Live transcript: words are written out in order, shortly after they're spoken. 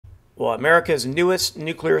Well, America's newest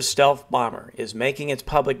nuclear stealth bomber is making its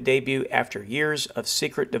public debut after years of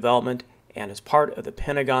secret development and is part of the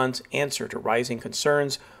Pentagon's answer to rising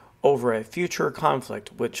concerns over a future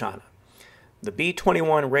conflict with China. The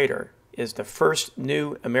B-21 Raider is the first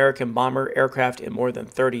new American bomber aircraft in more than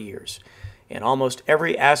 30 years, and almost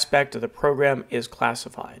every aspect of the program is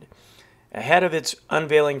classified. Ahead of its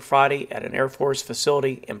unveiling Friday at an Air Force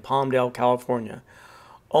facility in Palmdale, California,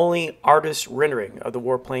 only artist rendering of the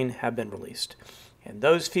warplane have been released, and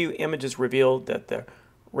those few images revealed that the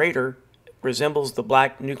Raider resembles the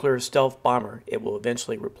black nuclear stealth bomber it will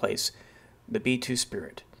eventually replace, the B-2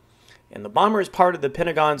 Spirit. And the bomber is part of the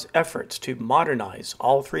Pentagon's efforts to modernize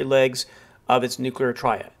all three legs of its nuclear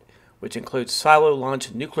triad, which includes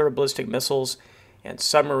silo-launched nuclear ballistic missiles and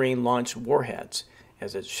submarine-launched warheads,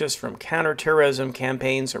 as it shifts from counterterrorism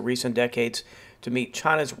campaigns of recent decades to meet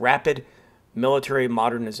China's rapid military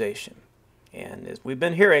modernization. And as we've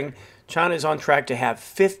been hearing, China is on track to have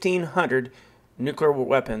 1,500 nuclear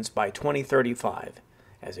weapons by 2035,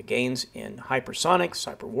 as it gains in hypersonic,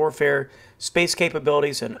 cyber warfare, space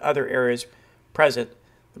capabilities, and other areas present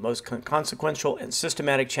the most consequential and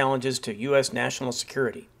systematic challenges to U.S. national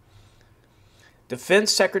security.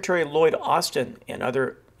 Defense Secretary Lloyd Austin and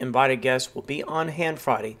other invited guests will be on hand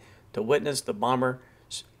Friday to witness the bomber's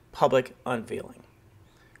public unveiling.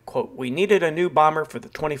 Quote, "We needed a new bomber for the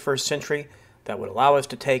 21st century that would allow us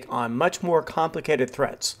to take on much more complicated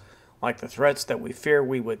threats, like the threats that we fear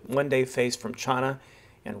we would one day face from China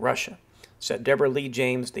and Russia," said Deborah Lee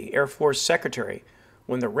James, the Air Force Secretary,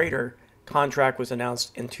 when the Raider contract was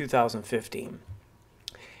announced in 2015.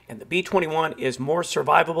 And the B-21 is more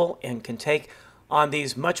survivable and can take on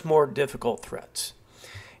these much more difficult threats.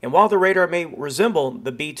 And while the Raider may resemble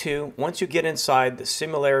the B-2, once you get inside, the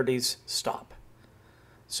similarities stop.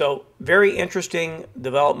 So, very interesting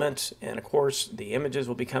developments, and of course, the images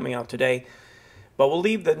will be coming out today. But we'll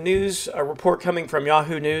leave the news report coming from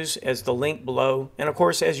Yahoo News as the link below. And of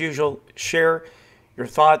course, as usual, share your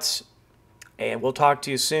thoughts, and we'll talk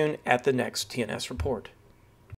to you soon at the next TNS Report.